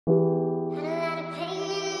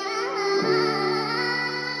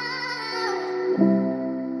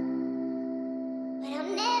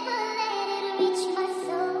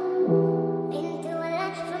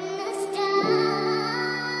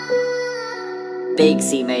Big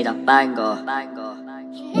C made a banger.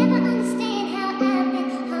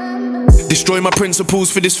 Destroy my principles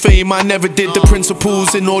for this fame, I never did. The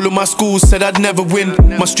principals in all of my schools said I'd never win.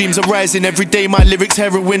 My streams are rising every day, my lyrics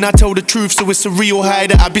heroin. I tell the truth, so it's a real high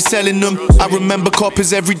that I be selling them. I remember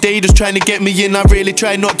coppers every day just trying to get me in. I really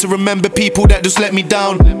try not to remember people that just let me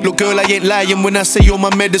down. Look girl, I ain't lying when I say you're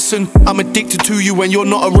my medicine. I'm addicted to you when you're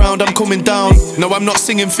not around, I'm coming down. No, I'm not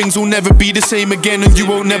singing things will never be the same again, and you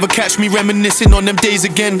won't never catch me reminiscing on them days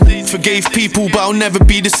again. Forgave people, but I'll never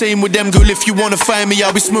be the same with them. Girl, if you wanna find me,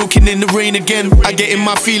 I'll be smoking in the rain again. I get in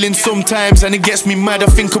my feelings sometimes and it gets me mad. I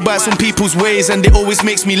think about some people's ways and it always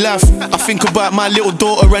makes me laugh. I think about my little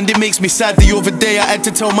daughter and it makes me sad. The other day I had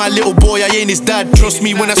to tell my little boy I ain't his dad. Trust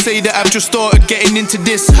me when I say that I've just started getting into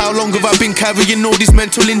this. How long have I been carrying all these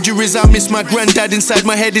mental injuries? I miss my granddad, inside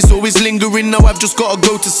my head is always lingering. Now I've just gotta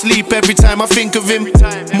go to sleep every time I think of him.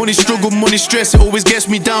 Money struggle, money stress, it always gets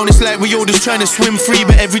me down. It's like we all just trying to swim free,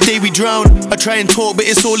 but every day we drown. I try and talk but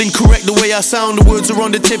it's all incorrect the way I sound. The words are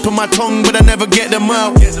on the tip of my tongue but I never get them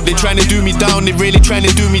out. They trying to do me down, they really trying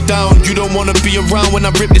to do me down. You don't wanna be around when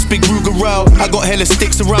I rip this big Ruger out. I got hella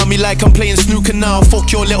sticks around me like I'm playing snooker now.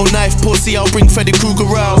 Fuck your little knife pussy, I'll bring Freddy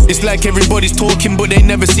Krueger out. It's like everybody's talking but they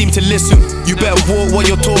never seem to listen. You better walk while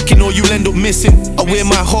you're talking or you'll end up missing. I wear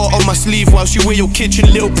my heart on my sleeve whilst you wear your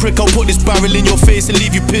kitchen. Little prick, I'll put this barrel in your face and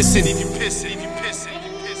leave you pissing.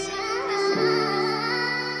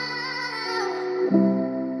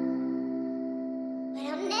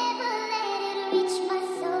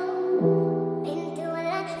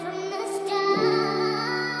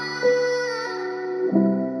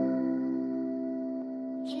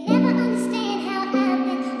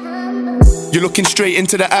 You're looking straight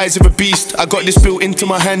into the eyes of a beast. I got this built into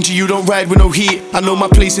my hand, you don't ride with no heat. I know my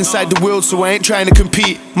place inside the world, so I ain't trying to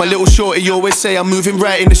compete. My little shorty always say I'm moving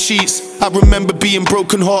right in the sheets. I remember being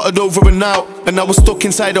broken hearted over and out, and I was stuck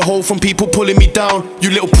inside a hole from people pulling me down.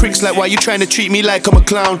 You little pricks, like why you trying to treat me like I'm a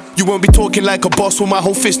clown? You won't be talking like a boss with my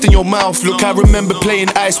whole fist in your mouth. Look, I remember playing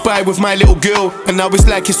I Spy with my little girl, and now it's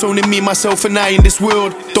like it's only me, myself and I in this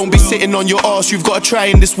world. Don't be sitting on your arse, you've gotta try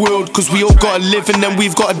in this world. Cause we all gotta live and then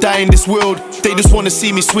we've gotta die in this world. They just wanna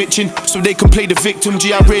see me switching so they can play the victim.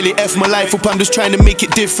 Gee, I really F my life up, I'm just trying to make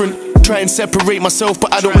it different. Try and separate myself,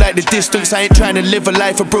 but I don't like the distance. I ain't trying to live a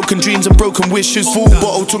life of broken dreams and broken wishes. Full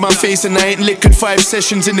bottle to my face and I ain't liquored. 5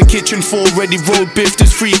 sessions in the kitchen, 4 ready rolled biff.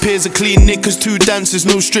 There's 3 pairs of clean knickers, 2 dancers,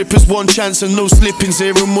 no strippers, 1 chance and no slipping.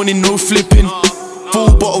 0 money, no flipping.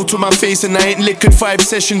 Full bottle to my face and I ain't liquored. 5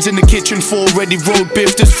 sessions in the kitchen, 4 ready rolled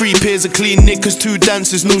biff. There's 3 pairs of clean knickers, 2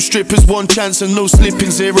 dancers, no strippers, 1 chance and no slipping.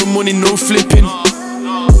 0 money, no flipping.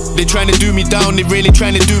 They trying to do me down, they really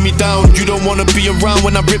trying to do me down. You don't wanna be around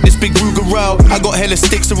when I rip this big Ruger out. I got hella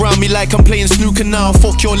sticks around me like I'm playing snooker now.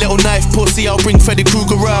 Fuck your little knife pussy, I'll bring Freddy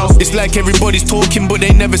Krueger out. It's like everybody's talking but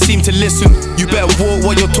they never seem to listen. You better walk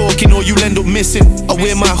while you're talking or you'll end up missing. I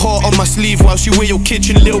wear my heart on my sleeve whilst you wear your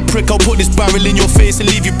kitchen. Little prick, I'll put this barrel in your face and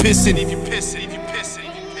leave you pissing.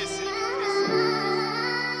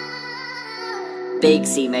 Big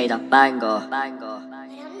C made a banger. But I'll never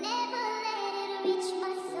let it reach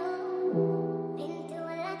my soul.